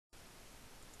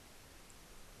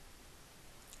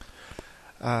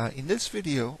In this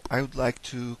video, I would like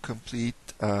to complete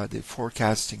the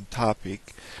forecasting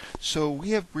topic. So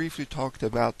we have briefly talked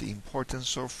about the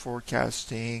importance of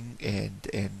forecasting and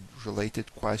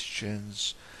related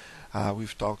questions.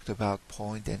 We've talked about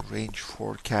point and range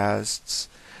forecasts.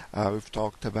 We've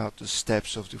talked about the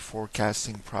steps of the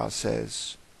forecasting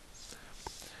process.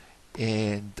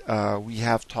 And we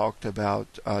have talked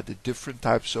about the different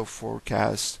types of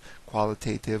forecasts,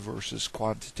 qualitative versus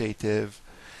quantitative.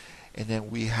 And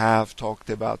then we have talked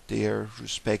about their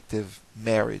respective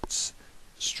merits,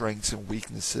 strengths, and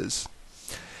weaknesses.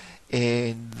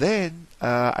 And then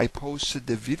I posted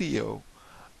the video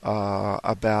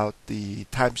about the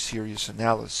time series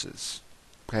analysis.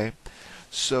 Okay,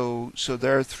 so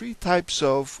there are three types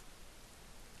of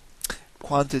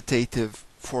quantitative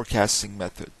forecasting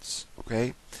methods.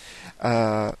 Okay,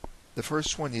 the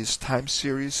first one is time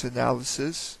series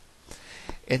analysis.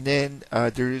 And then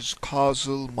there is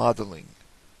causal modeling.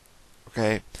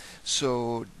 Okay,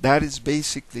 so that is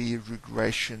basically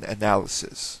regression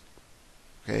analysis.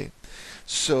 Okay,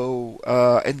 so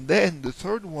and then the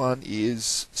third one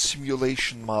is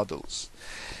simulation models.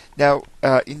 Now,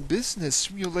 in business,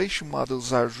 simulation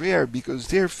models are rare because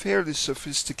they're fairly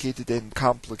sophisticated and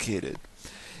complicated.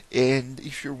 And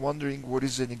if you're wondering what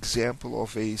is an example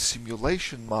of a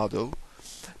simulation model,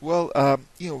 well,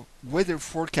 weather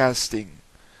forecasting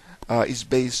is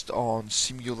based on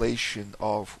simulation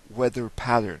of weather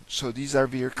patterns. So these are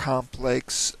very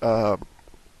complex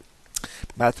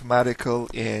mathematical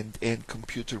and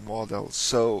computer models.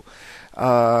 So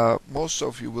most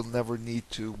of you will never need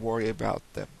to worry about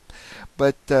them.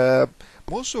 But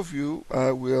most of you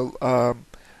will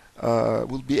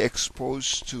be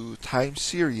exposed to time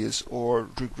series or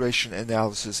regression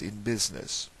analysis in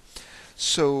business.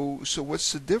 So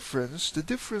what's the difference? The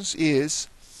difference is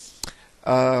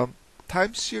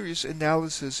time series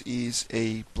analysis is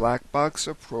a black box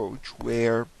approach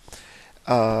where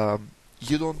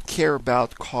you don't care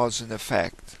about cause and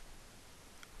effect.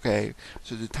 Okay,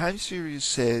 so the time series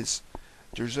says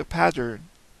there's a pattern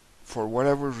for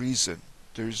whatever reason.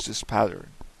 There's this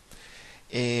pattern,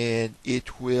 and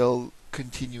it will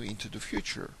continue into the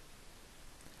future.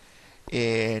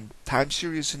 And time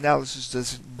series analysis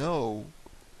doesn't know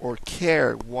or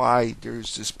care why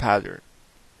there's this pattern.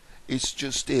 It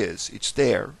just is. It's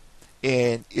there,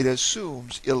 and it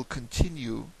assumes it'll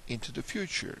continue into the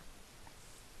future.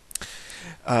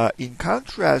 In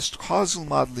contrast, causal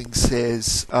modeling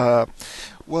says,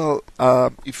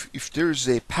 if there's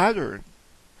a pattern,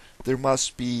 there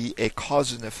must be a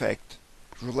cause and effect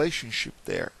relationship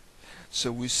there.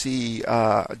 So we see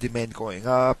demand going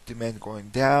up, demand going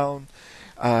down.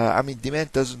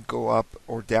 Demand doesn't go up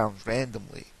or down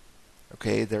randomly.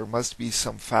 Okay, there must be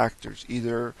some factors.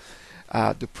 Either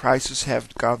the prices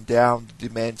have gone down, the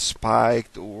demand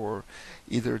spiked, or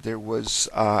either there was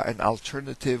an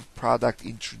alternative product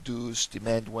introduced,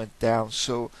 demand went down.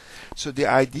 So the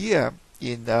idea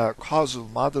in causal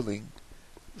modeling,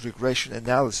 regression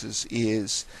analysis,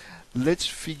 is let's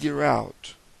figure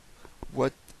out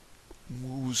what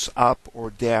moves up or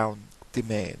down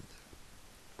demand.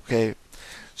 Okay,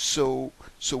 so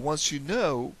once you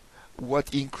know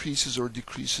what increases or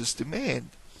decreases demand,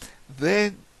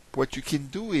 then what you can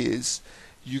do is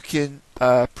you can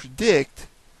predict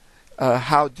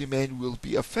how demand will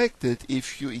be affected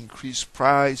if you increase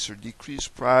price or decrease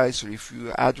price, or if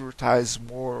you advertise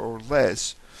more or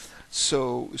less.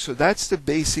 So that's the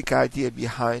basic idea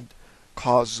behind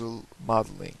causal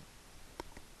modeling.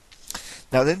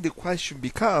 Now then the question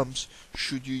becomes,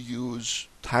 should you use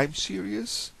time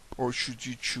series or should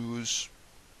you choose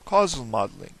causal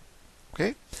modeling?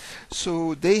 Okay,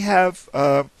 so they have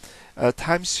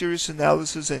time series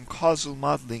analysis and causal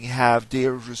modeling have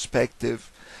their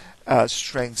respective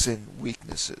strengths and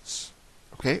weaknesses.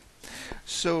 Okay,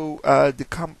 so the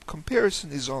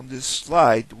comparison is on this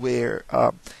slide where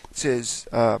it says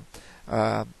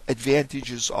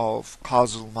advantages of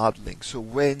causal modeling. So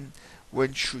when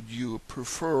should you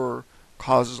prefer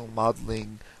causal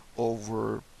modeling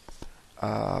over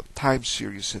time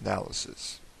series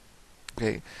analysis?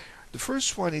 Okay. The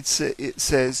first one, it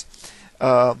says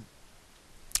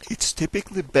it's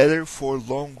typically better for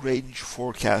long-range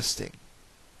forecasting.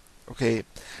 Okay,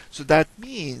 so that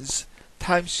means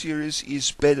time series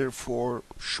is better for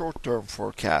short-term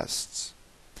forecasts.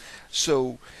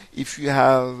 So if you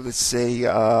have, let's say,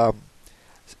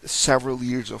 several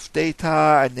years of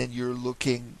data, and then you're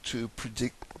looking to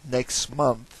predict next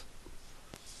month,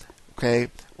 okay,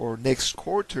 or next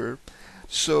quarter,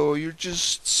 so you're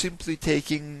just simply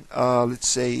taking, let's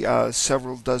say,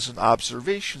 several dozen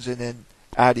observations and then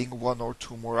adding one or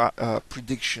two more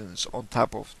predictions on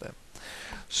top of them.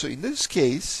 So in this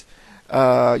case,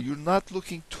 you're not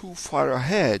looking too far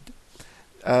ahead.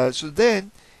 So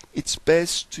then it's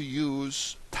best to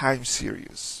use time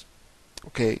series.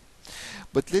 Okay,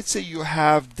 but let's say you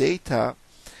have data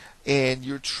and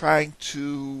you're trying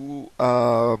to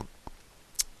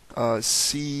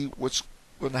see what's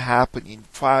going to happen in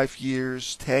 5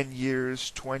 years, 10 years,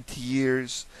 20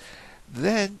 years,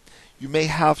 then you may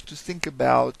have to think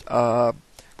about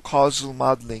causal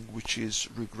modeling, which is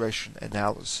regression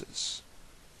analysis.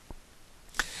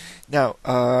 Now,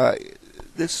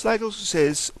 this slide also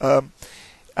says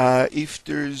if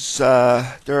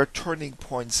there are turning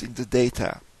points in the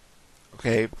data,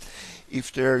 okay,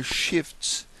 if there are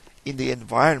shifts in the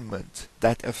environment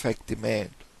that affect demand,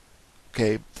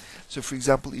 okay. So, for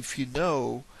example, if you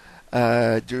know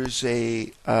there's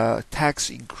a tax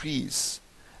increase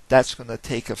that's going to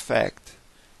take effect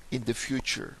in the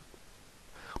future,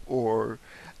 or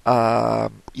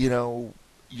your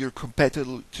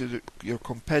competitor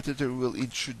will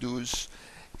introduce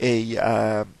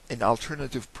an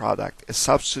alternative product, a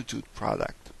substitute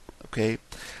product. Okay,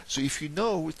 so if you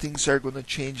know things are going to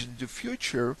change in the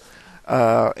future,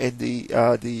 and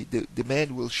the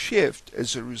demand will shift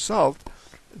as a result,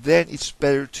 then it's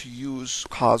better to use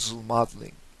causal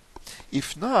modeling.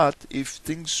 If not, if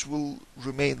things will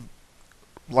remain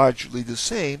largely the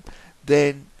same,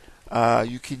 then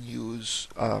you can use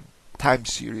time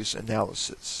series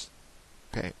analysis.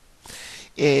 Okay,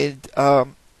 and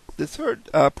the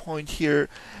third point here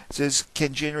says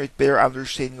can generate better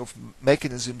understanding of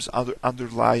mechanisms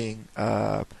underlying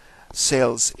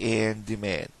sales and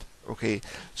demand. Okay,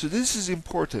 so this is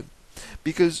important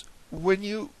because when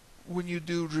you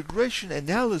do regression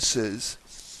analysis,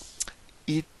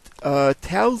 it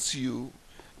tells you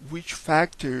which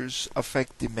factors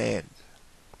affect demand.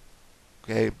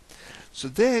 Okay, so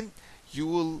then you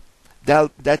will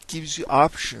that gives you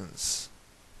options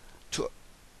to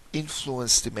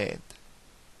influence demand.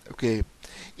 Okay,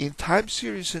 in time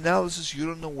series analysis, you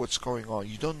don't know what's going on.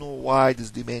 You don't know why this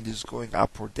demand is going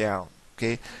up or down.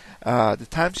 Okay, the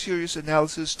time series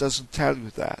analysis doesn't tell you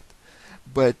that.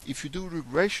 But if you do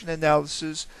regression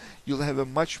analysis, you'll have a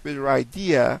much better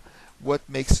idea what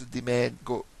makes the demand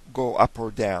go up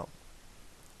or down.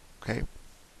 Okay.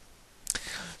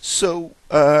 So,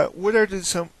 what are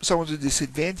some of the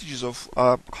disadvantages of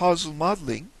causal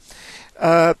modeling?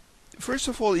 First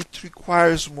of all, it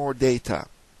requires more data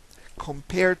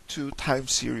compared to time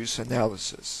series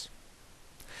analysis,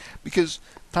 because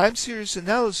time series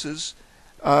analysis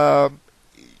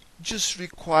just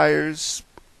requires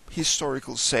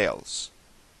historical sales.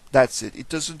 That's it. It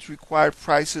doesn't require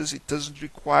prices. It doesn't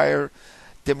require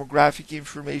demographic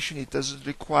information. It doesn't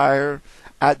require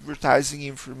advertising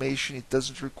information. It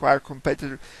doesn't require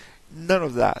competitor. None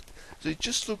of that. So it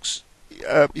just looks,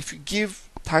 if you give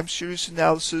time series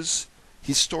analysis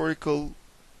historical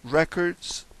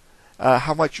records,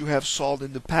 how much you have sold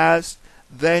in the past,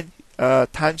 then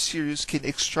time series can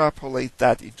extrapolate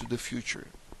that into the future.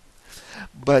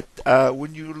 But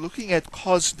when you're looking at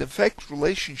cause and effect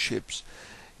relationships,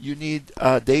 you need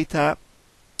data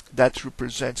that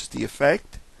represents the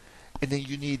effect, and then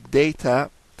you need data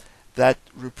that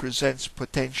represents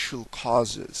potential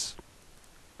causes.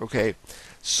 Okay,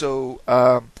 so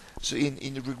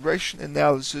in regression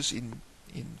analysis, in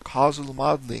causal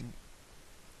modeling,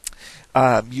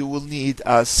 you will need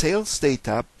sales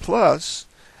data plus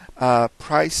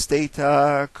price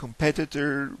data,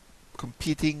 competing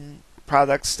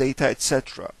products data,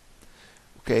 etc.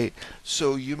 Okay,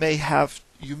 so you may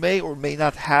or may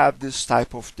not have this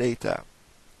type of data.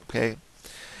 Okay,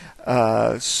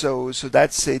 so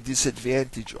that's a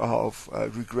disadvantage of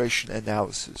regression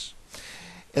analysis.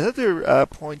 Another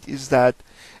point is that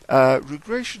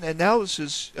regression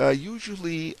analysis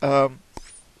usually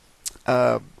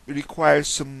requires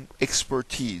some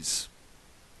expertise.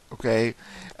 Okay,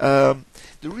 the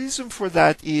reason for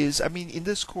that is, I mean, in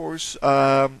this course,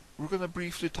 we're going to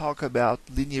briefly talk about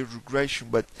linear regression,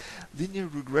 but linear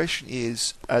regression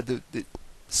is the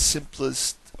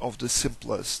simplest of the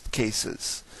simplest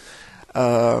cases.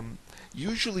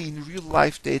 Usually in real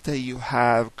life data, you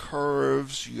have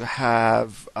curves, you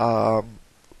have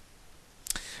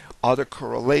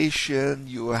autocorrelation,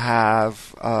 you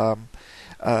have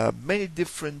many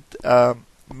different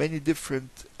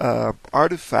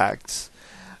artifacts,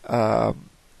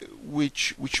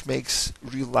 which makes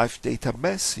real life data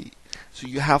messy. So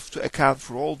you have to account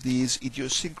for all these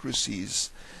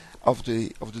idiosyncrasies of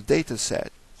the data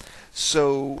set.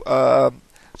 So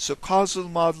causal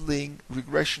modeling,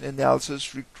 regression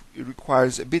analysis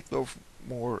requires a bit of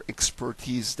more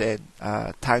expertise than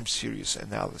time series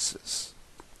analysis.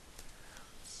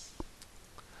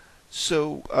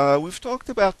 So we've talked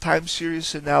about time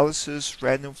series analysis,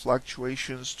 random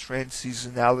fluctuations, trend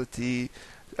seasonality.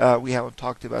 We haven't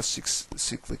talked about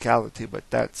cyclicality, but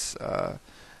that's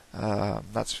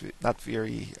not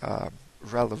very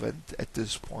relevant at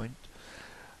this point.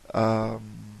 Um,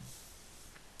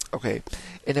 okay,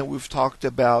 and then we've talked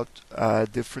about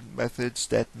different methods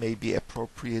that may be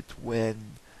appropriate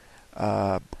when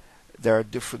uh, there are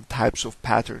different types of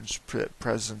patterns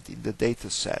present in the data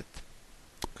set.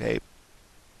 Okay,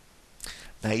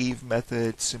 naive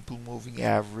method, simple moving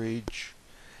average,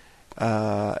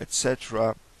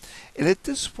 etc. And at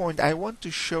this point, I want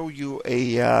to show you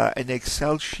an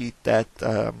Excel sheet that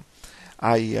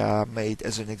I made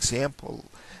as an example.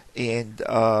 And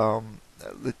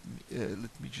let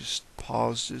me just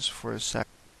pause this for a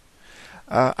second.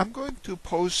 I'm going to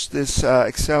post this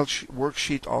Excel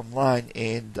worksheet online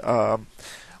and on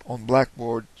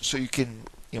Blackboard, so you can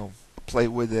play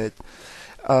with it.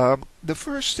 The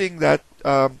first thing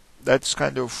that's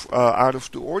kind of out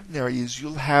of the ordinary is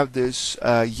you'll have this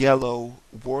yellow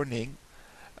warning,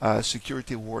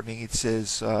 security warning. It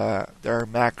says there are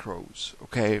macros.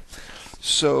 Okay,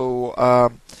 so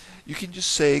you can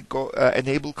just say go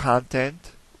enable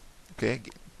content. Okay,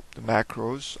 the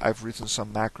macros. I've written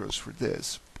some macros for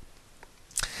this.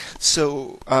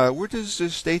 So where does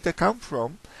this data come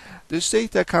from? This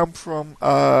data come from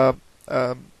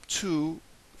two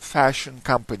fashion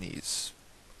companies,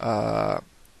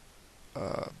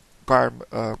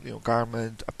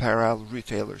 garment apparel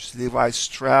retailers, Levi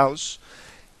Strauss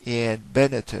and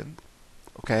Benetton.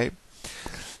 Okay,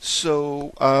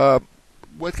 so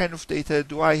what kind of data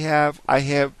do I have? I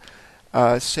have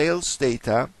sales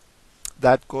data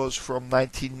that goes from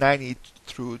 1990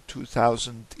 through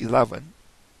 2011.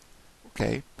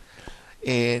 Okay,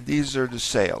 and these are the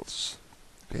sales.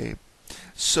 Okay,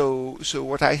 so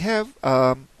what I have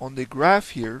on the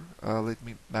graph here, let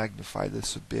me magnify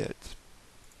this a bit,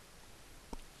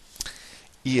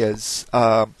 is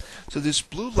so this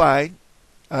blue line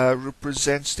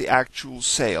represents the actual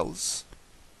sales.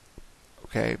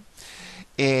 Okay,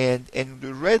 and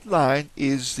the red line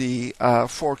is the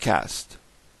forecast.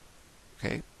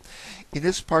 Okay, in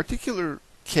this particular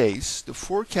case, the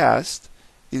forecast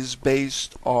is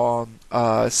based on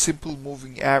simple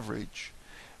moving average,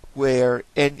 where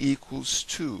n equals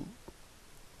 2.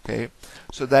 Okay,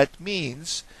 so that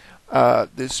means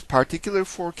this particular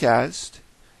forecast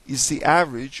is the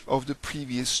average of the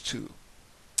previous two.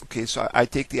 Okay, so I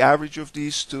take the average of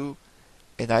these two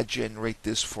and I generate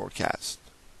this forecast.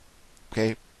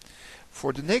 Okay,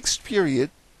 for the next period,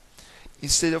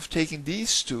 instead of taking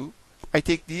these two, I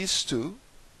take these two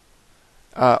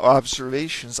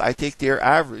observations, I take their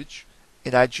average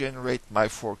and I generate my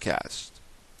forecast.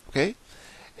 Okay,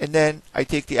 and then I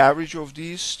take the average of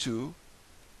these two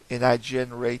and I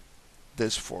generate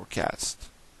this forecast.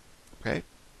 Okay,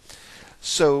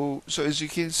 so as you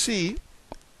can see,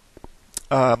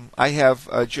 I have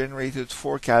generated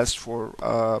forecast for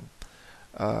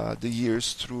the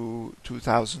years through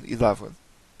 2011.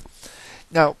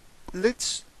 Now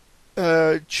let's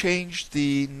change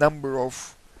the number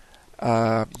of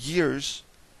years,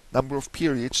 number of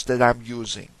periods that I'm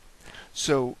using.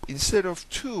 So instead of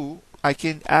 2, I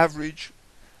can average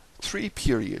 3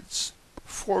 periods,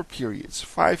 4 periods,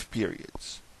 5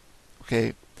 periods.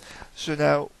 Okay, so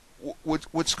now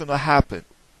what's going to happen?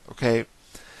 Okay,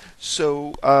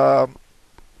 so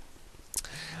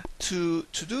to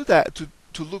do that,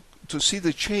 to look to see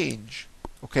the change,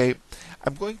 okay,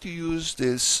 I'm going to use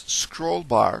this scroll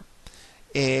bar,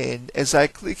 and as I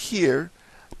click here,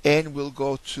 n will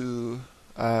go to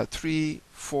 3,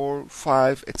 4,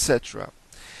 5, etc.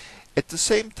 At the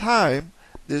same time,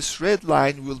 this red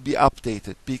line will be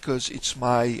updated because it's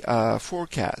my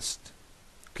forecast.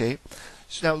 Okay,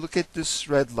 so now look at this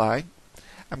red line.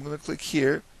 I'm going to click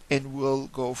here and we'll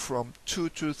go from 2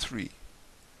 to 3.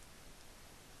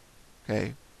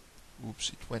 Okay, oops,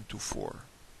 it went to 4.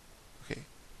 Okay,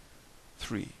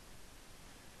 3,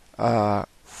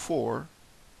 4,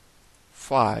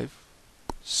 5,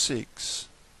 6,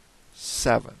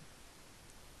 7,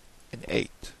 and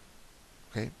 8.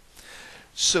 Okay,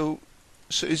 so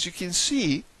as you can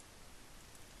see,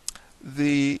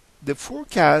 the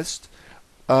forecast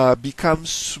becomes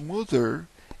smoother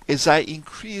as I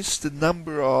increase the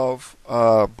number of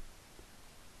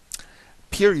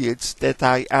periods that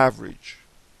I average.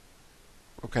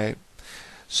 Okay,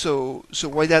 so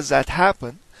why does that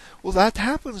happen? Well, that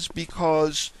happens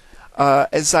because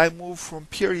as I move from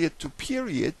period to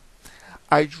period,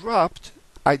 I drop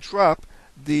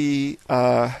the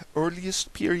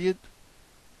earliest period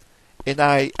and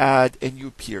I add a new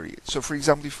period. So for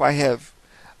example, if I have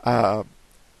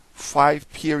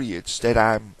 5 periods that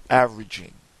I'm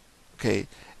averaging. Okay,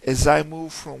 as I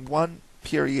move from one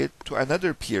period to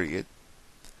another period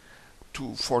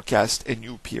to forecast a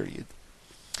new period,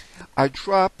 I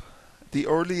drop the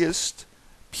earliest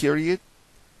period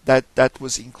that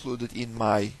was included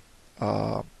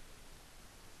uh,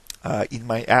 in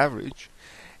my average,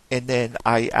 and then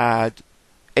I add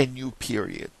a new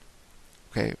period.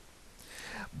 Okay,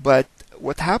 but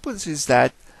what happens is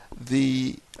that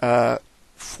the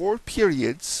 4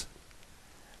 periods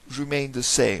remain the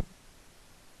same.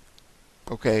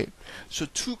 Okay, so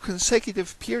 2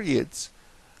 consecutive periods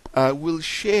will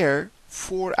share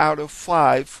 4 out of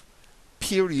 5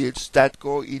 periods that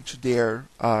go into their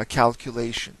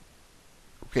calculation.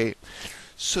 Okay,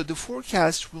 so the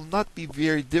forecast will not be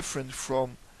very different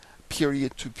from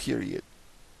period to period.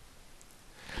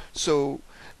 So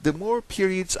the more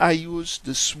periods I use,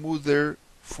 the smoother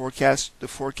the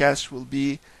forecast will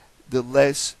be, the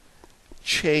less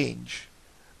change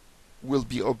will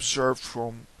be observed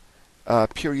from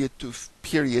period to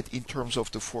period in terms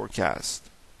of the forecast.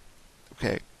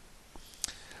 Okay,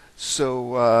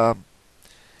 so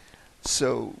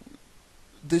so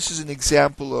this is an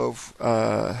example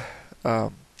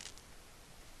um,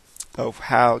 of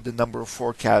how the number of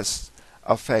forecasts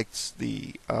affects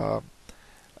the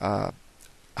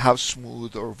how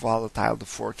smooth or volatile the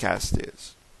forecast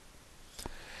is.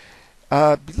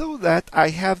 Below that, I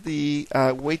have the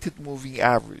weighted moving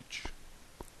average.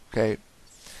 Okay,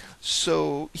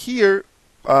 so here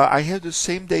I have the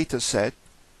same data set,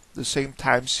 the same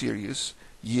time series,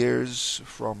 years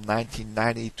from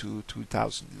 1990 to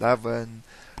 2011,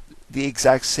 the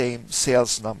exact same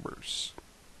sales numbers.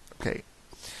 Okay,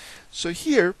 so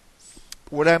here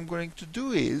what I'm going to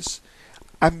do is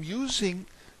I'm using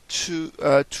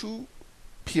two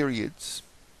periods.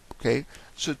 Okay,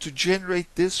 so to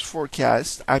generate this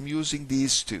forecast, I'm using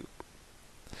these two.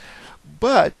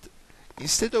 But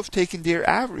instead of taking their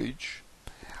average,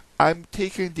 I'm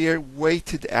taking their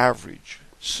weighted average.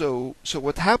 So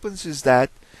what happens is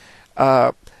that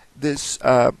this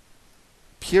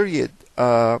period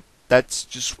that's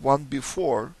just one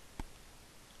before,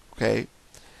 okay,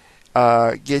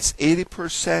 gets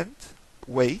 80%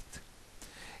 weight,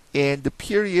 and the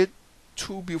period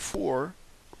 2 before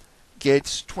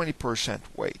gets 20%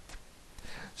 weight.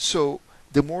 So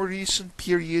the more recent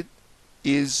period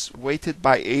is weighted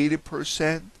by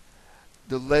 80%,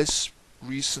 the less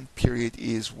recent period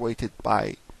is weighted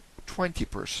by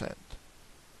 20%.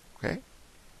 Okay?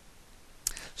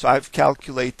 So I've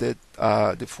calculated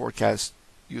the forecast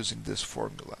using this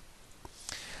formula.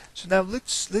 So now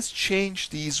let's change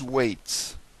these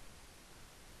weights.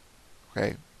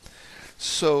 Okay?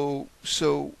 So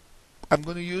I'm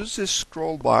going to use this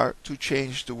scroll bar to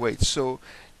change the weight. So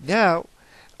now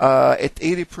at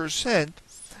 80%,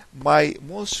 my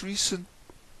most recent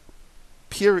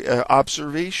period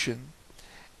observation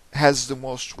has the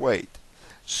most weight.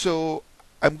 So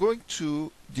I'm going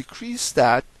to decrease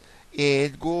that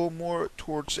and go more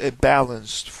towards a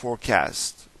balanced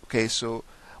forecast. Okay, so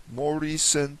more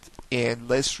recent and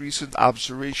less recent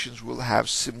observations will have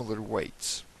similar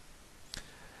weights.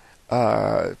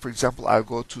 For example, I'll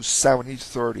go to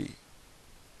 70-30,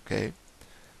 okay,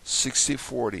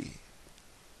 60-40,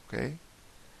 okay,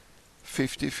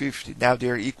 50-50. Now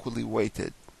they're equally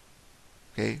weighted,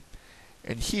 okay.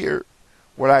 And here,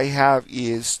 what I have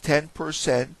is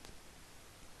 10%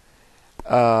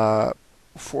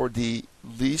 for the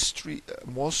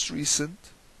most recent,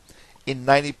 and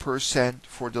 90%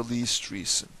 for the least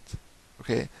recent.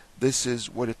 Okay, this is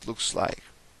what it looks like.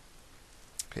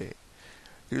 Okay,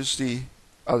 here's the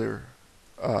other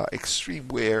extreme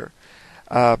where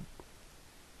the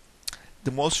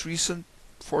most recent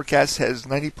forecast has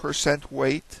 90%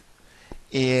 weight,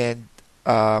 and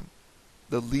the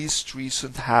least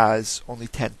recent has only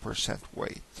 10%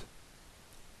 weight.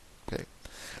 Okay,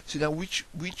 so now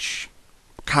which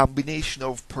combination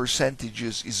of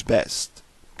percentages is best?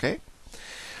 Okay,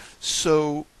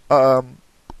 so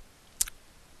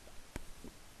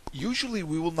usually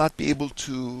we will not be able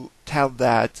to tell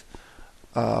that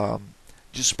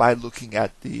just by looking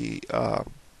at the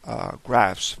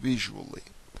graphs visually.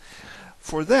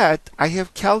 For that, I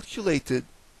have calculated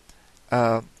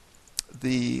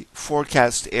the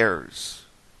forecast errors.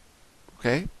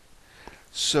 Okay,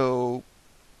 so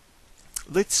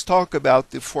let's talk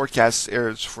about the forecast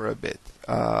errors for a bit.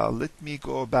 Let me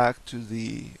go back to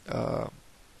the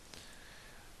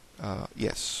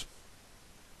yes,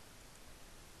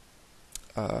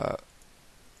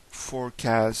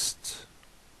 forecast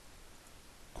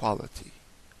quality.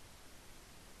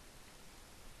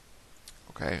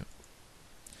 Okay,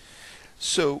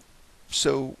 so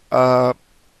So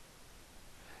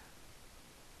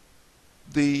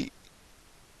the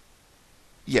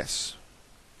yes,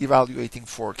 evaluating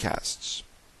forecasts.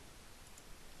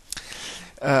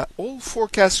 All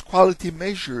forecast quality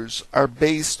measures are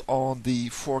based on the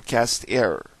forecast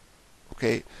error.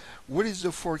 Okay, what is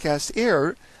the forecast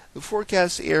error? The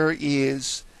forecast error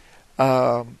is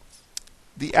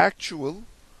the actual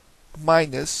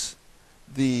minus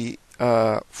the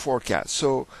forecast.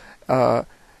 So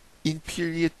in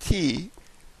period T,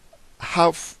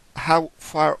 how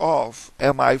far off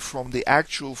am I from the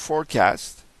actual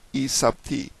forecast E sub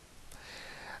T?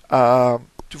 To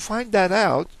find that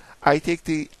out, I take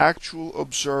the actual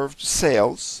observed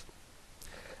sales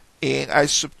and I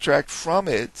subtract from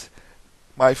it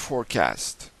my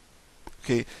forecast.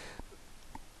 Okay,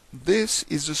 this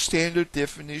is the standard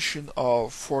definition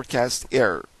of forecast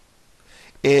error,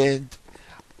 and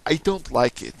I don't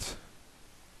like it.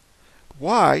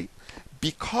 Why?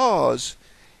 Because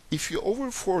if you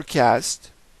over forecast,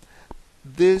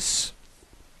 this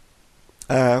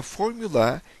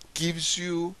formula gives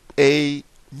you a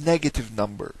negative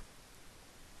number.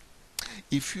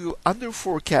 If you under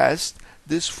forecast,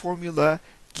 this formula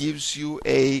gives you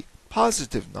a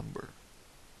positive number.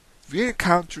 Very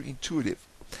counterintuitive.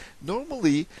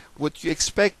 Normally, what you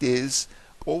expect is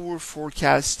over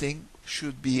forecasting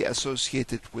should be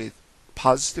associated with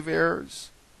positive errors.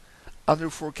 Under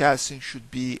forecasting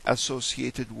should be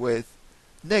associated with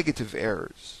negative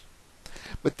errors.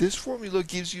 But this formula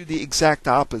gives you the exact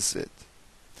opposite.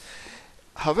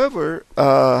 However,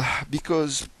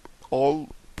 because all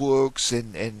books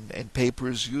and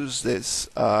papers use this,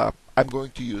 I'm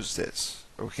going to use this.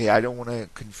 Okay, I don't want to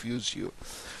confuse you.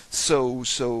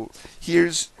 So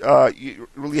here's you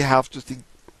really have to think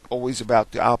always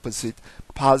about the opposite.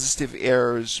 Positive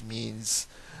errors means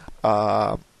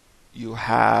you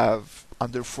have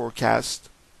under forecast.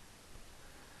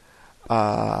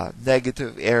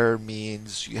 Negative error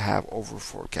means you have over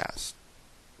forecast.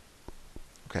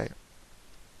 Okay.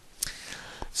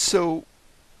 So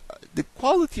the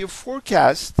quality of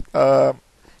forecast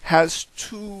has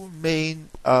two main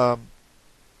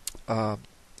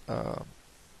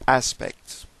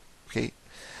aspects. Okay,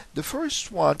 the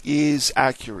first one is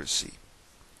accuracy.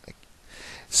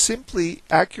 Simply,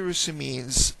 accuracy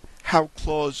means how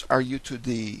close are you to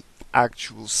the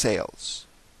actual sales.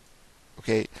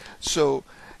 Okay, so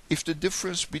if the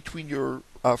difference between your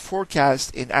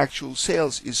forecast and actual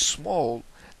sales is small,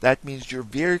 that means you're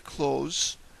very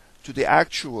close to the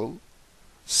actual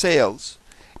sales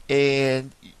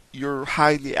and you're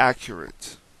highly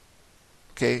accurate.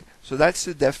 Okay, so that's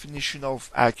the definition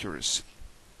of accuracy.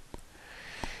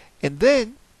 And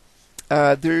then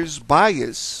there's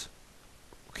bias.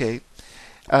 Okay,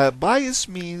 bias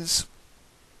means,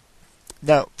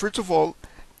 now first of all,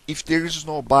 if there is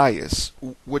no bias,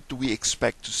 what do we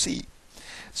expect to see?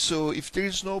 So if there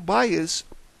is no bias,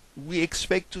 we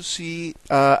expect to see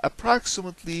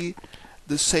approximately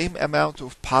the same amount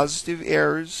of positive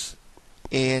errors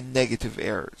and negative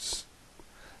errors.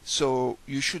 So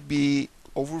you should be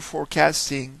over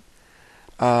forecasting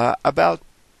about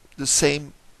the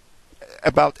same,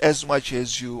 about as much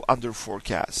as you under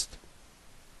forecast.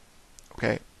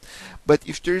 Okay, but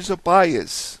if there is a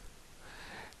bias,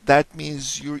 that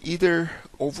means you're either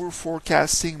over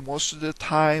forecasting most of the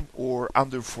time or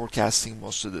under forecasting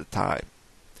most of the time.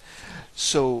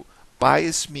 So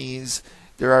bias means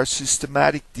there are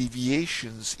systematic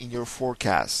deviations in your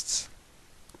forecasts.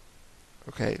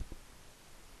 Okay.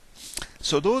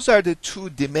 So those are the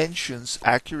two dimensions,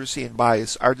 accuracy and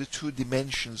bias are the two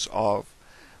dimensions of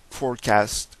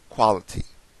forecast quality.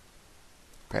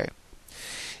 Okay.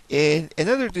 And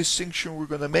another distinction we're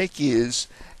going to make is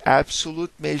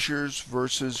absolute measures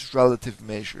versus relative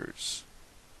measures.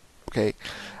 Okay.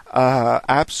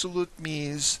 Absolute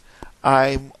means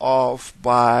I'm off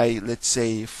by, let's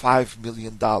say, $5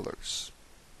 million.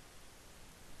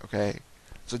 Okay.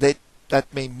 So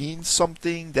that may mean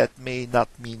something, that may not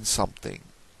mean something.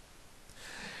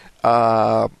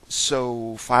 So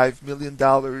 $5 million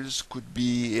could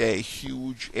be a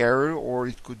huge error or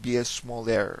it could be a small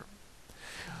error.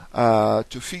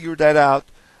 To figure that out,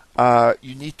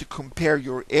 you need to compare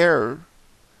your error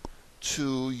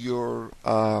to your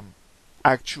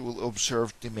actual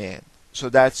observed demand. So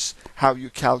that's how you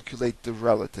calculate the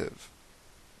relative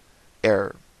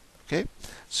error. Okay,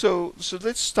 so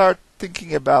let's start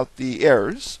thinking about the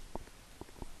errors.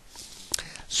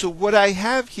 So what I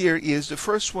have here is, the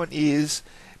first one is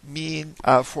mean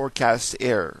forecast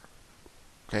error.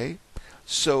 Okay,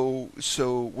 so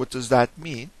what does that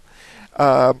mean?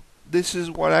 This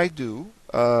is what I do.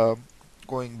 Go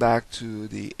going back to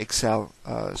the Excel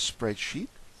spreadsheet.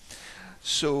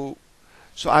 So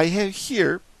I have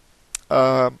here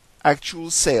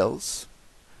actual sales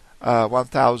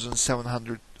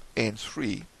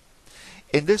 1,703,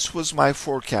 and this was my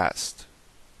forecast.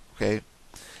 Okay,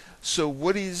 so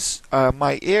what is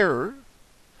my error?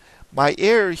 My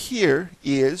error here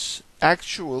is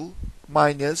actual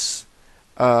minus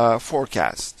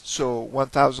forecast. So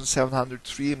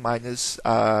 1,703 minus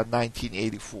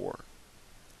 1984.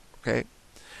 Okay,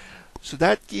 so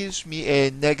that gives me a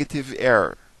negative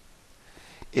error,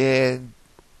 and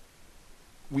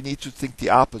we need to think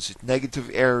the opposite. Negative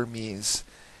error means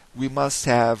we must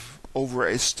have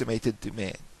overestimated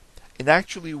demand, and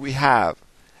actually we have,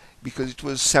 because it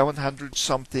was 700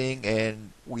 something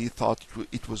and we thought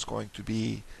it was going to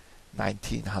be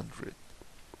 1900.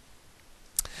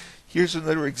 Here's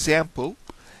another example.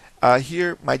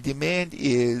 Here my demand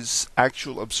is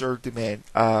actual observed demand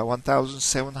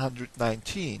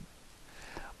 1719,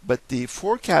 but the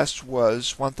forecast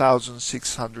was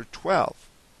 1612.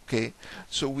 Okay,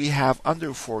 so we have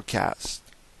under forecast.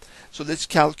 So let's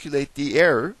calculate the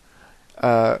error.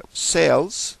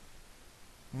 Sales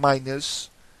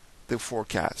minus the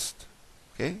forecast.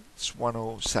 Okay, it's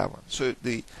 107. So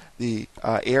the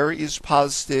error is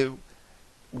positive,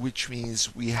 which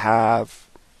means we have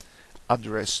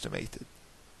underestimated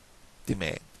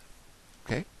demand.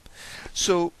 Okay,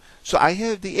 so I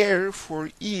have the error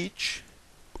for each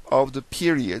of the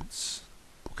periods.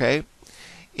 Okay,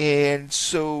 and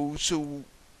so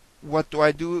what do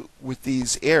I do with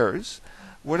these errors?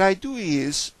 What I do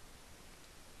is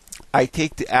I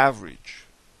take the average.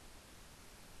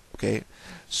 Okay,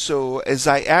 so as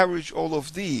I average all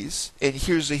of these, and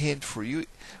here's a hint for you: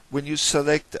 when you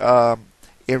select a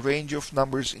range of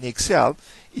numbers in Excel,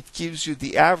 it gives you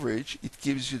the average, it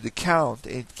gives you the count,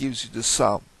 and it gives you the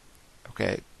sum.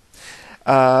 Okay,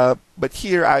 but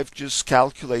here I've just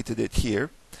calculated it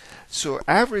here. So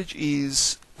average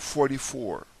is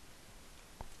 44.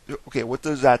 Okay, what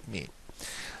does that mean?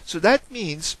 So that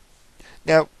means,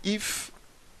 now if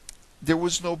there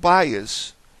was no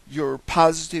bias, your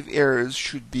positive errors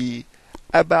should be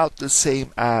about the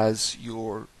same as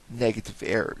your negative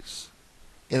errors.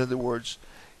 In other words,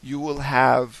 you will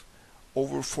have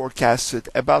over forecasted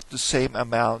about the same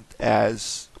amount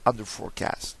as under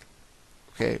forecast.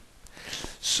 Okay,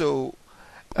 so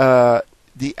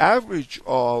the average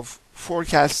of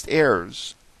forecast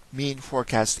errors, mean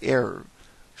forecast error,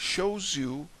 shows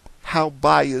you how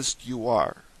biased you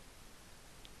are.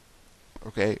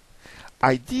 Okay,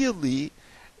 ideally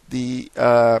the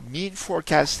mean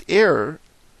forecast error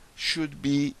should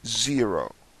be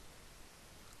 0.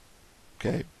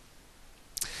 Okay,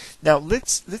 now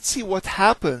let's see what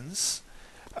happens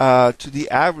to the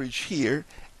average here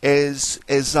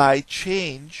as I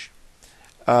change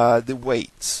the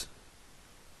weights.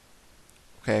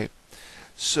 Okay,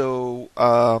 so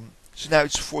now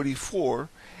it's 44,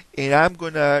 and I'm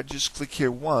gonna just click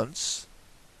here once.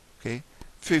 Okay,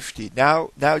 50.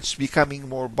 Now it's becoming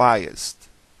more biased.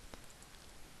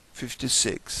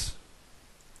 56.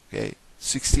 Okay,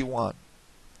 61.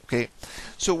 Okay,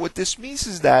 so what this means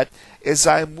is that as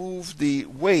I move the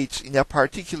weights in a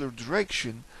particular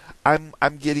direction,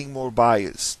 I'm getting more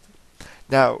biased.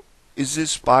 Now, is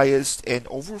this biased an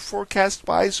over forecast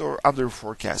bias or under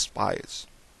forecast bias?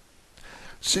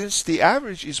 Since the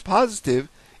average is positive,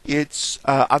 it's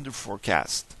under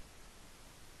forecast.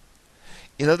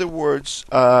 In other words,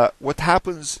 what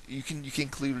happens, you can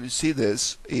clearly see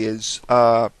this, is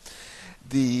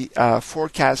the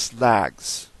forecast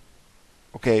lags.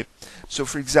 Okay, so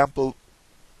for example,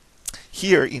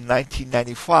 here in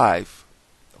 1995,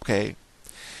 okay,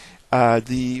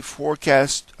 the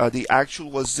forecast, the actual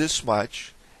was this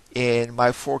much, and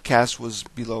my forecast was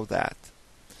below that.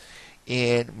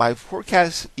 And my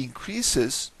forecast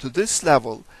increases to this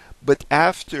level, but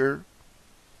after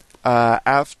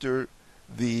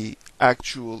the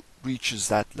actual reaches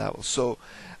that level. So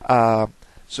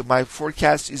so my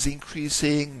forecast is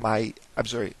increasing.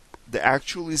 The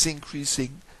actual is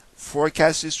increasing.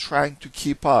 Forecast is trying to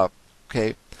keep up.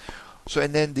 Okay, so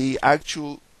and then the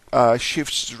actual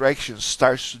shifts direction,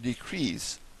 starts to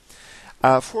decrease.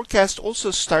 Forecast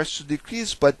also starts to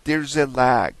decrease, but there's a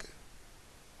lag.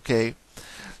 Okay,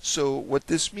 so what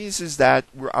this means is that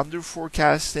we're under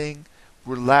forecasting,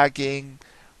 we're lagging,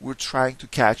 we're trying to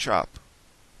catch up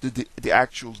the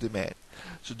actual demand.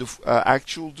 So the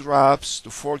actual drops, the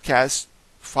forecast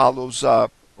follows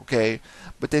up, okay,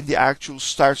 but then the actual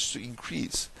starts to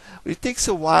increase. But it takes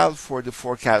a while for the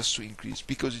forecast to increase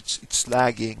because it's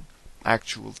lagging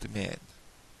actual demand.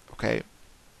 Okay,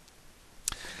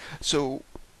 so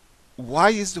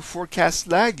why is the forecast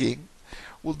lagging?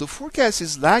 Well, the forecast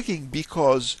is lagging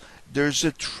because there's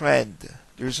a trend.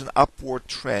 There's an upward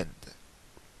trend.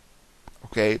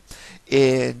 Okay?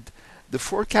 And the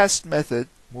forecast method,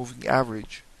 moving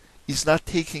average, is not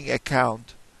taking into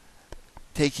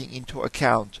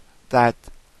account that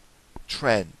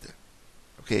trend.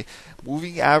 Okay?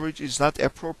 Moving average is not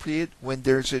appropriate when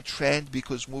there's a trend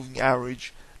because moving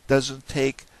average doesn't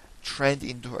take trend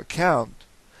into account.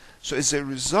 So as a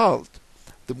result,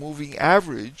 the moving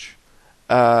average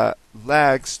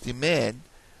lags demand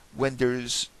when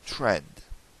there's trend.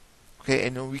 Okay,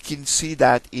 and we can see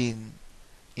that in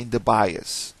the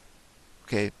bias.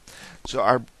 Okay, so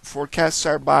our forecasts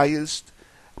are biased.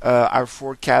 Our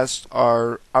forecasts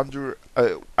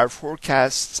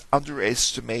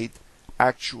underestimate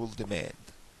actual demand.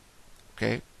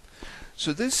 Okay,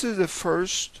 so this is the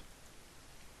first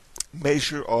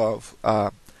measure of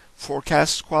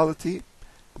forecast quality,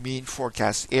 mean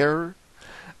forecast error.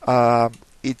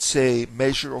 It's a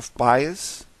measure of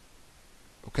bias,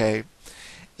 okay,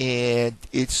 and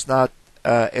it's not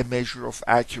a measure of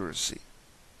accuracy.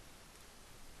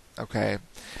 Okay,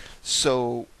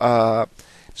 so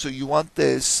so you want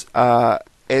this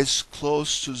as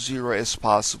close to zero as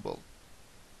possible,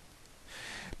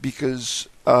 because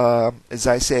as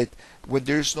I said, when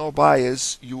there's no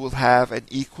bias, you will have an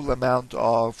equal amount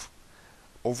of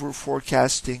over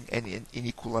forecasting and an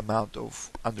equal amount of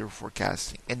under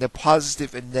forecasting, and the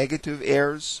positive and negative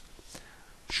errors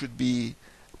should be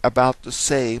about the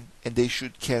same, and they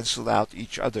should cancel out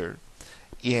each other,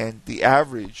 and the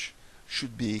average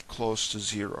should be close to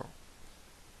zero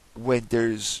when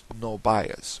there's no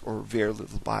bias or very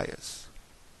little bias.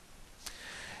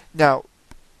 Now,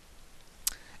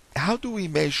 how do we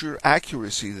measure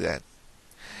accuracy then?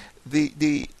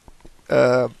 The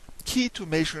key to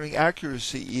measuring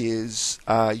accuracy is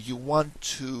you want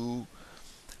to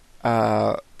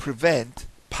prevent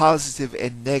positive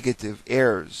and negative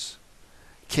errors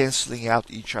canceling out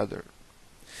each other.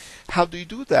 How do you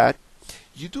do that?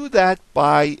 You do that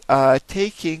by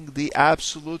taking the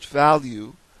absolute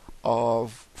value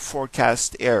of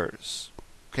forecast errors.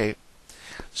 Okay,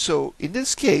 so in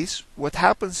this case, what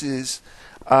happens is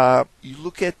you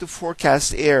look at the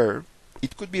forecast error.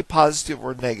 It could be positive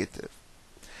or negative,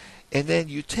 and then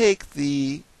you take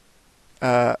the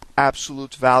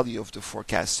absolute value of the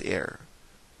forecast error.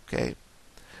 Okay,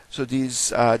 so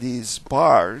these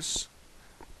bars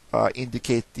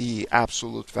indicate the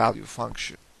absolute value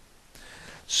function.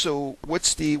 So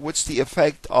what's the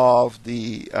effect of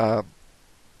the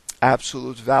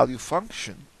absolute value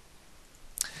function?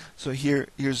 So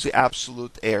here's the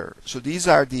absolute error. So these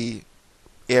are the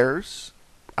errors,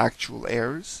 actual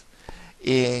errors,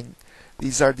 and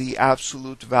these are the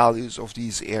absolute values of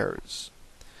these errors.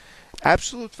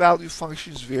 Absolute value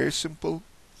function is very simple.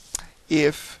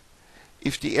 If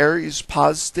the error is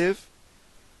positive,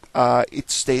 it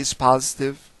stays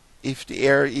positive. If the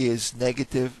error is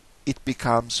negative, it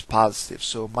becomes positive.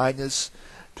 So minus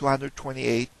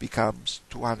 228 becomes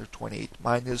 228,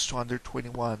 minus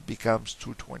 221 becomes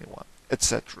 221,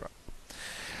 etc.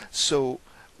 So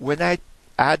when I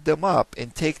add them up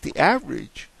and take the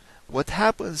average, what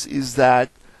happens is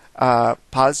that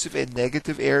positive and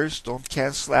negative errors don't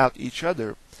cancel out each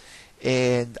other,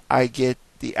 and I get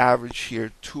the average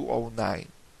here 209.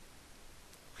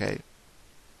 Okay.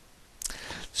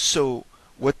 So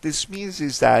what this means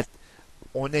is that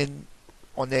on a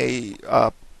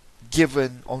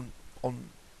given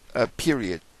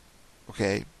period,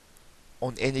 okay,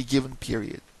 on any given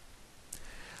period,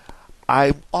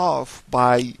 I'm off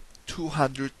by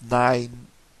 209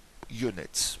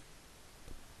 units.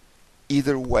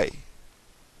 Either way,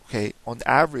 okay, on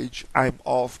average, I'm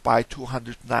off by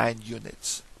 209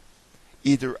 units,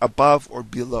 either above or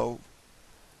below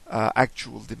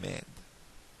actual demand.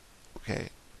 Okay,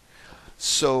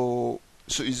 so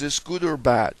is this good or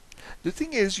bad? The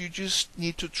thing is, you just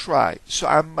need to try. So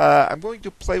I'm going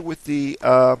to play with the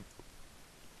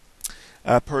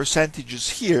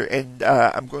percentages here, and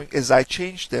I'm going, as I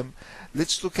change them,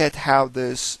 let's look at how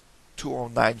this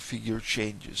 209 figure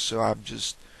changes. So I'm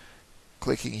just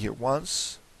clicking here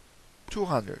once,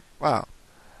 200. Wow,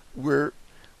 we're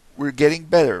getting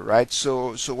better, right?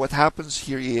 So what happens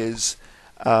here is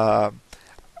we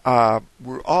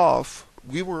were off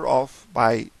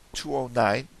by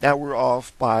 209. Now we're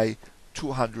off by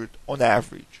 200 on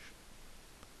average.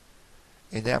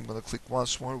 And then I'm going to click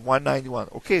once more, 191.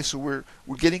 Okay, so we're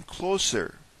getting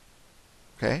closer.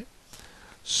 Okay,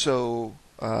 so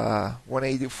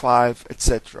 185,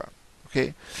 etc.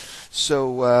 Okay,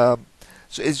 so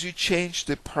so as you change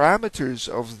the parameters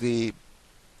of the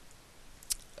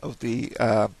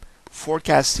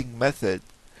forecasting method,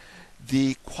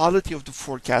 the quality of the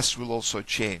forecast will also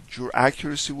change. Your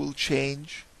accuracy will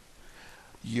change,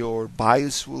 your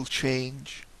bias will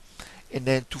change, and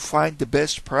then to find the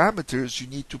best parameters, you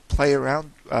need to play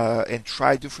around and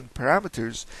try different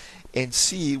parameters and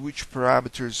see which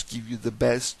parameters give you the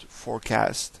best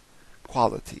forecast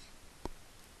quality.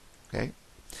 Okay,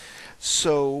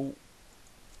 so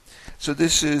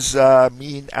this is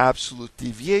mean absolute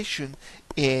deviation,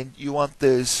 and you want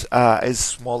this as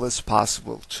small as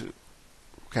possible too.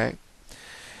 Okay.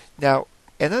 Now,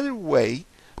 another way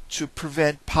to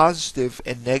prevent positive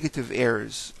and negative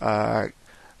errors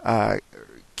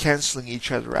canceling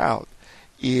each other out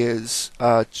is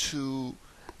to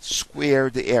square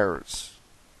the errors.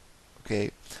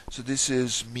 Okay, so this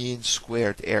is mean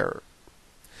squared error.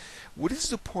 What is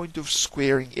the point of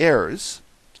squaring errors?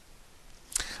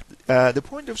 The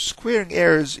point of squaring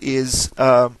errors is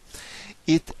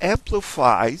it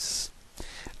amplifies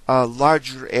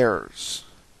larger errors.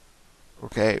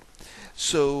 Okay,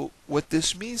 so what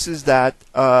this means is that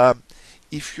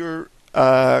if you're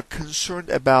concerned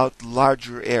about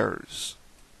larger errors,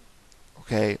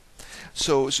 okay,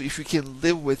 so if you can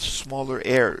live with smaller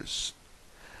errors,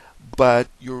 but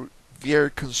you're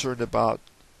very concerned about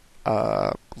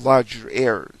larger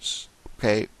errors,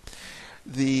 okay,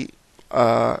 the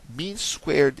mean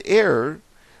squared error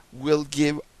will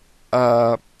give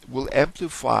will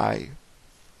amplify,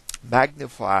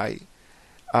 magnify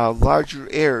larger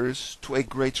errors to a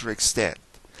greater extent.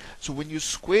 So when you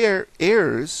square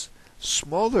errors,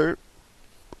 smaller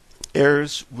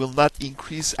errors will not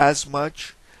increase as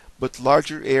much, but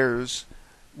larger errors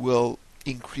will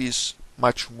increase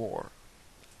much more.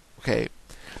 Okay,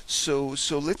 so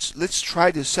let's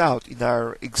try this out in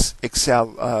our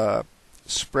Excel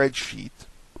spreadsheet.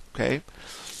 Okay,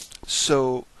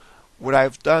 so what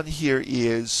I've done here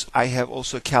is I have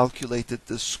also calculated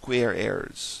the square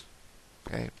errors.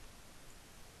 Okay,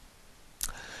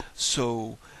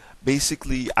 so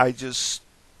basically I just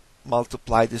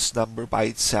multiply this number by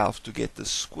itself to get the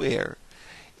square,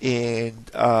 and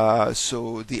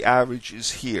so the average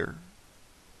is here.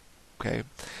 Okay,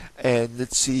 and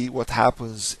let's see what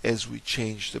happens as we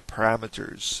change the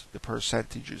parameters, the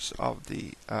percentages of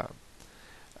the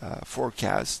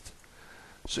forecast.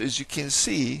 So as you can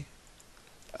see,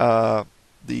 the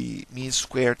mean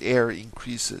squared error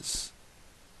increases.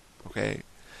 Okay,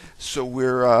 so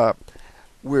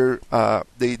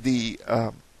the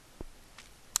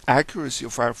accuracy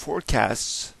of our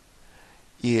forecasts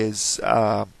is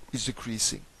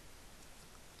decreasing.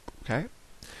 Okay,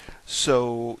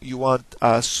 so you want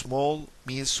a small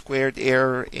mean squared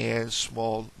error and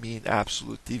small mean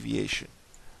absolute deviation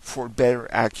for better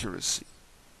accuracy.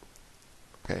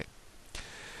 Okay,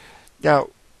 now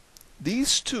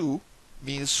these two,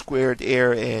 mean squared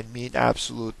error and mean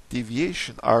absolute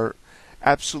deviation, are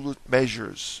absolute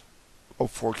measures of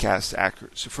forecast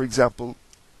accuracy. For example,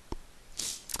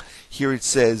 here it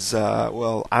says,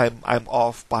 well, I'm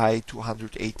off by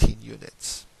 218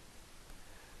 units.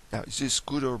 Now, is this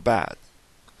good or bad?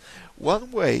 One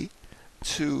way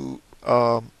to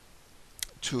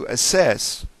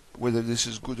assess whether this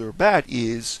is good or bad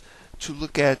is to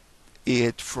look at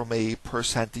it from a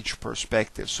percentage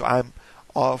perspective. So I'm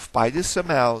off by this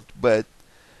amount, but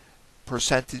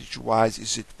percentage-wise,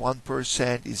 is it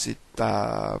 1%? Is it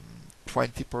 20%,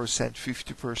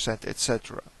 50%,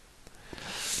 etc.?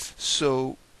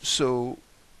 So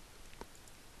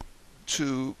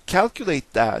to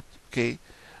calculate that, okay,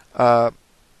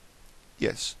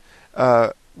 yes,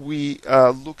 we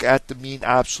look at the mean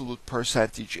absolute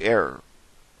percentage error.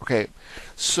 Okay,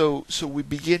 so we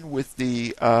begin with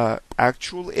the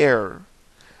actual error.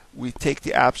 We take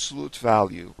the absolute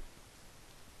value.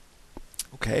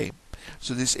 Okay,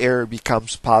 so this error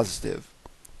becomes positive,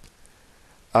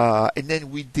 and then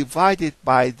we divide it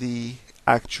by the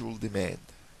actual demand.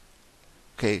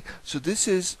 Okay, so this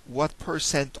is what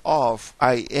percent off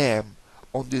I am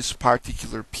on this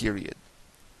particular period.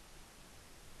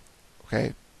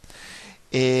 Okay,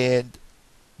 and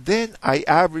then I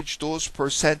average those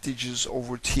percentages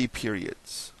over t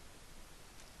periods.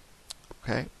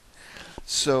 Okay,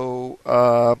 so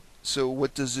so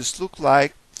what does this look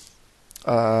like?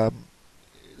 Let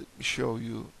me show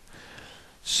you.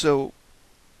 So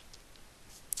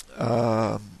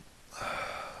let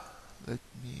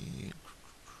me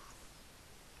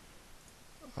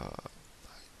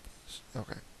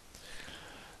okay.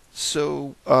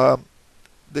 So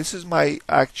this is my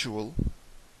actual,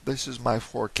 this is my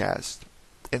forecast,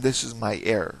 and this is my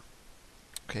error.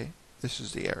 Okay, this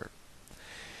is the error.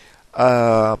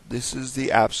 This is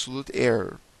the absolute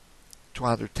error,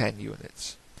 210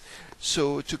 units.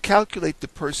 So to calculate the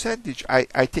percentage, I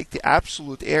take the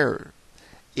absolute error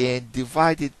and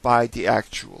divide it by the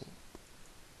actual.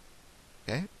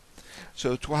 Okay?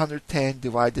 So 210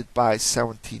 divided by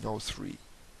 1703.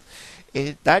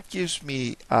 And that gives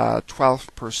me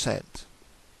 12%.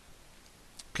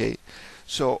 Okay?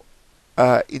 So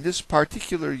in this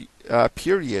particular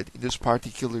period, in this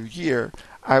particular year,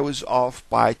 I was off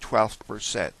by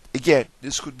 12%. Again,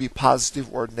 this could be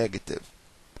positive or negative.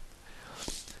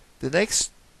 The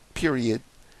next period,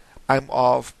 I'm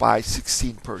off by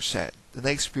 16%. The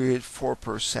next period,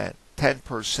 4%,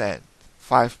 10%,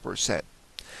 5%.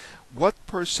 What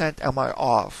percent am I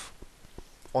off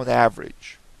on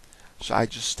average? So I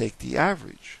just take the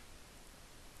average.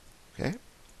 Okay?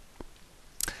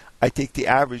 I take the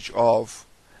average of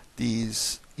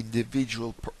these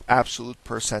individual absolute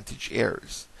percentage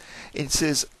errors. It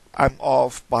says I'm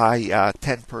off by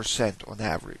 10% on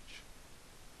average.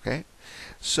 Okay?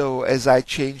 So as I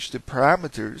change the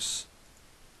parameters,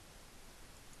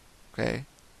 okay,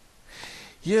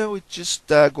 it just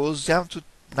goes down to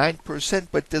 9%,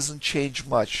 but doesn't change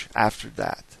much after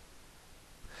that.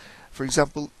 For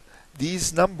example,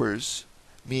 these numbers,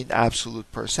 mean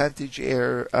absolute percentage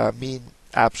error, mean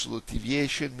absolute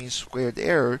deviation, mean squared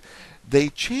error, they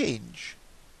change.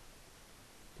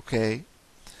 Okay?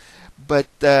 But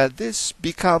this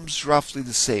becomes roughly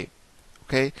the same.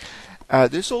 Okay?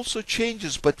 This also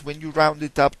changes, but when you round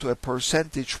it up to a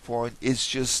percentage point, it's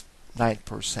just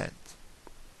 9%.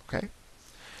 Okay?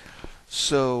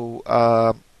 So,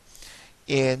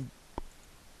 and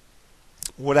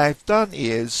what I've done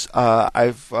is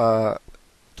I've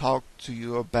talked to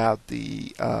you about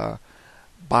the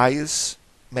bias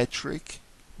metric,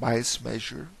 bias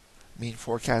measure, mean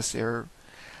forecast error.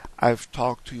 I've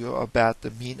talked to you about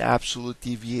the mean absolute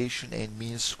deviation and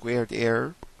mean squared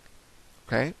error.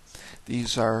 Okay,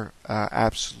 these are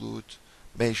absolute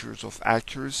measures of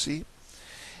accuracy.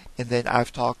 And then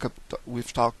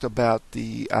we've talked about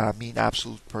the mean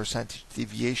absolute percentage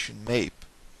deviation MAPE,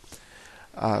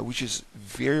 which is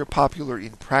very popular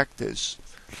in practice,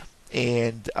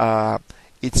 and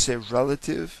it's a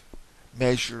relative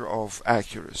measure of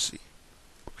accuracy.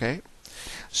 Okay,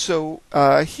 so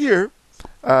here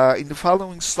in the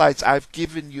following slides, I've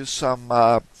given you some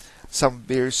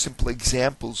very simple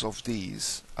examples of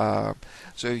these.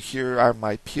 So here are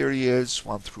my periods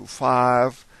 1 through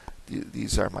 5.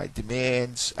 These are my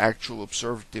demands, actual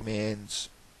observed demands,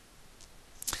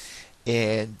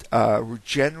 and we're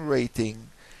generating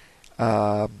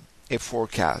a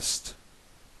forecast.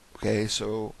 Okay,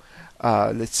 so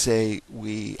let's say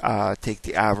we take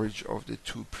the average of the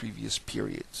 2 previous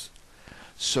periods.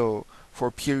 So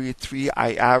for period 3,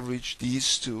 I average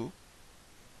these two,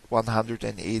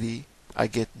 180, I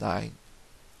get 9.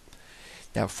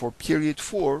 Now for period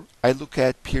 4, I look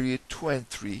at period 2 and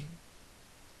 3.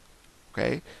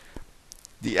 Okay,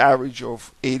 the average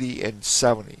of 80 and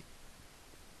 70.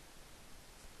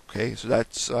 Okay, so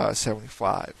that's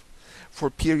 75. For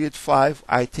period 5,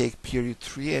 I take period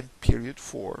 3 and period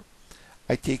 4.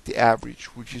 I take the average,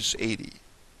 which is 80.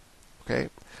 Okay,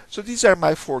 so these are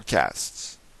my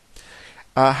forecasts.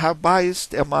 How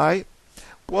biased am I?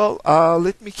 Well,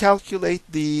 let me calculate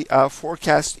the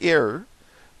forecast error,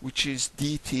 which is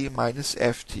dt minus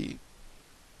ft.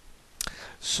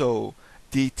 So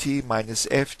dt minus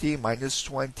ft minus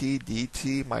 20,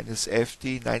 dt minus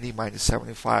ft, 90 minus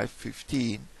 75,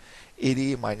 15,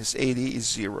 80 minus 80 is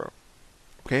 0.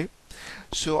 Okay,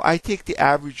 so I take the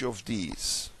average of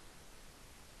these.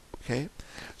 Okay,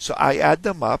 so I add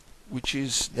them up, which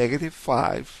is negative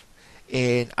 5,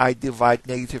 and I divide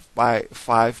negative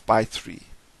 5 by 3.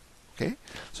 Okay,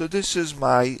 so this is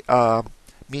my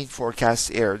mean forecast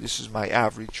error. This is my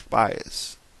average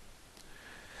bias.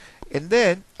 And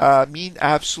then mean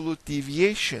absolute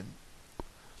deviation.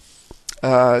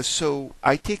 So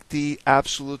I take the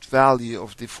absolute value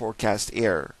of the forecast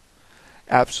error.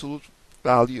 Absolute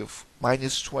value of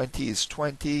minus 20 is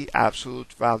 20.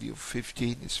 Absolute value of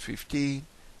 15 is 15.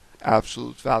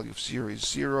 Absolute value of 0 is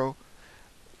 0.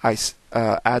 I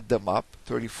add them up,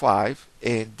 35,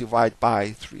 and divide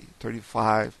by 3.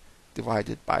 35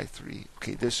 divided by 3.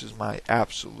 Okay, this is my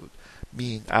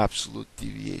mean absolute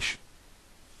deviation.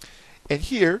 And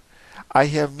here I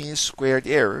have mean squared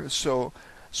error. So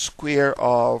square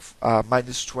of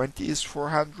minus 20 is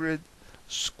 400.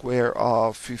 Square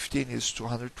of 15 is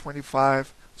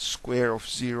 225. Square of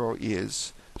 0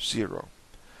 is 0.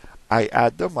 I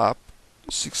add them up,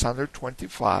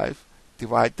 625.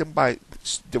 Divide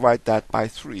that by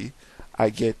 3. I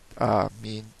get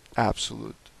mean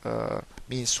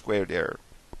squared error.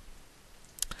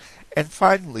 And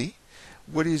finally,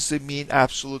 what is the mean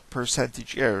absolute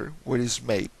percentage error? What is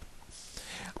MAPE?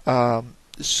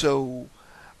 So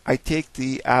I take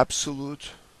the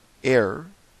absolute error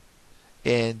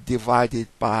and divide it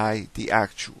by the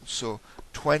actual. So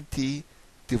 20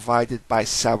 divided by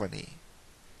 70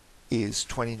 is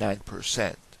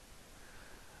 29%.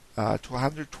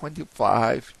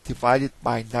 225 divided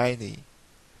by 90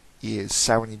 is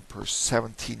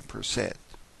 17%.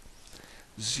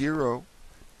 0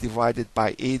 divided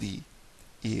by 80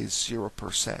 is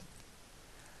 0%.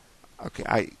 Okay,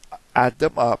 I add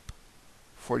them up,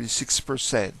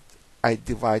 46%. I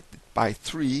divide it by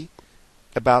 3,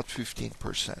 about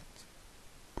 15%.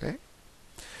 Okay?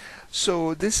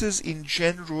 So this is in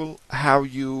general how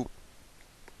you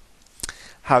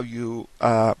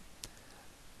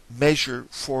measure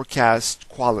forecast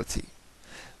quality.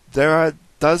 There are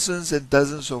dozens and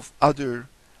dozens of other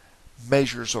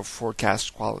measures of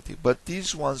forecast quality, but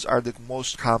these ones are the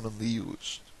most commonly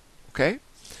used. Okay,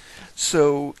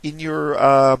 so in your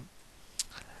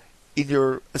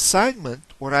assignment,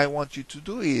 what I want you to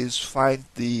do is find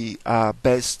the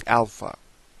best alpha.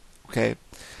 Okay,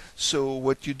 so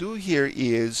what you do here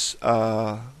is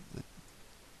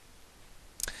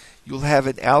you'll have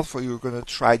an alpha. You're going to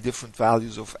try different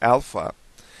values of alpha,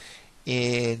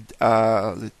 and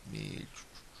let me.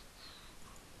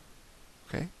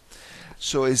 Okay,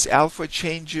 so as alpha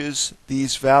changes,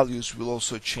 these values will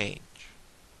also change.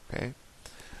 Okay,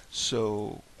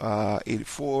 so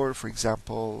 84, for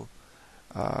example,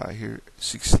 here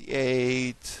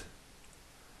 68,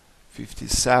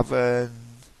 57.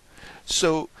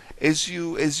 So as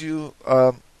you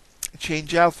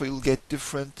change alpha, you'll get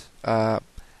different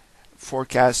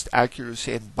forecast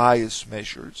accuracy and bias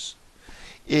measures,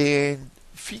 and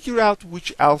figure out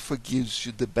which alpha gives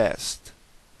you the best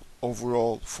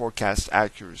overall forecast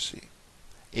accuracy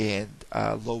and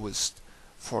lowest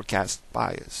forecast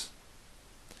bias.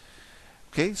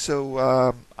 Okay, so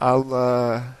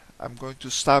I'm going to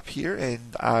stop here,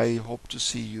 and I hope to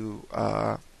see you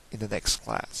in the next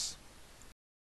class.